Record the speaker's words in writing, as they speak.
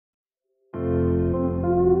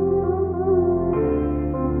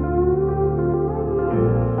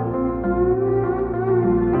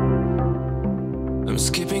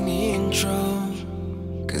skipping the intro,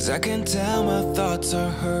 cause I can tell my thoughts are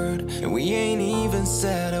heard, and we ain't even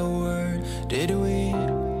said a word, did we?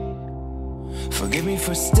 Forgive me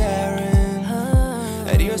for staring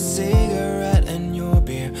at your cigarette and your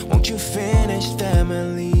beer. Won't you finish them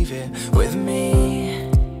and leave it with me?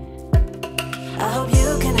 I hope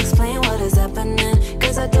you can explain what is happening,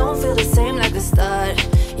 cause I don't feel the same like the start.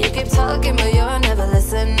 You keep talking but you're never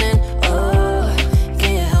listening. Oh,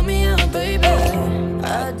 can you help me out, baby?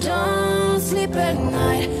 I don't sleep at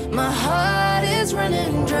night, my heart is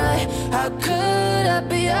running dry. How could I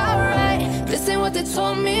be alright? This ain't what they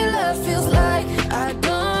told me love feels like. I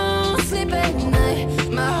don't sleep at night,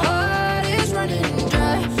 my heart is running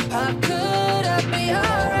dry. How could I be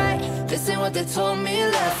alright? This ain't what they told me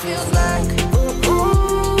love feels like. Ooh, ooh,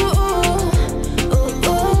 ooh, ooh,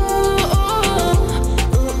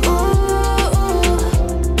 ooh,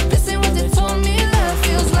 ooh. This ain't what they told me love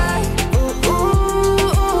feels like. Ooh,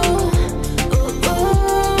 ooh, ooh,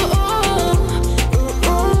 ooh,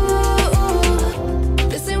 ooh.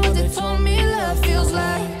 This ain't what they told me love feels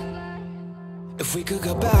like. If we could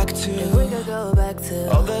go back to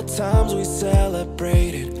all the times we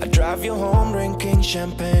celebrated, I'd drive you home drinking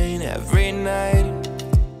champagne every night.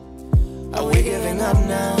 Are we giving up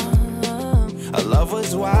now? Our love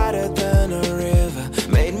was wider than a river,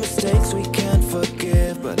 made mistakes we can't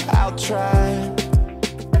forgive, but I'll try.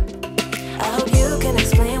 I hope you can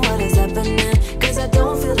explain what is happening, cause I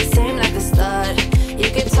don't feel the same like the start. You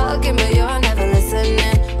keep talking but you're never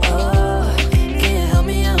listening. Oh, can you help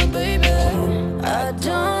me out, baby? I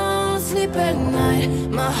don't sleep at night,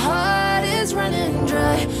 my heart is running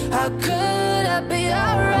dry. How could I be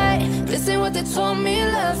alright? This ain't what they told me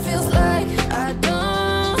love feels like. I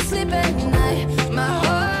don't sleep at night, my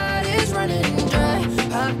heart is running dry.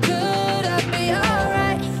 How could I be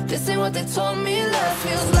alright? This ain't what they told me love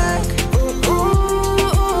feels like. Ooh, ooh,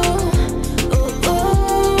 ooh,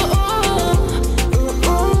 ooh, ooh,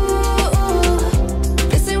 ooh.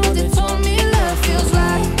 This ain't what they told me love feels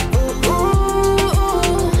like. Ooh, ooh,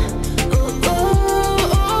 ooh,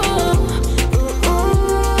 ooh, ooh.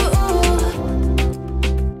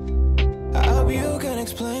 I hope you can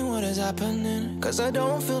explain what is happening, cause I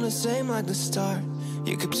don't feel the same like the start.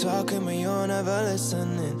 You keep talking but you're never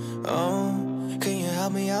listening. Oh, can you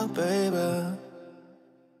help me out, baby?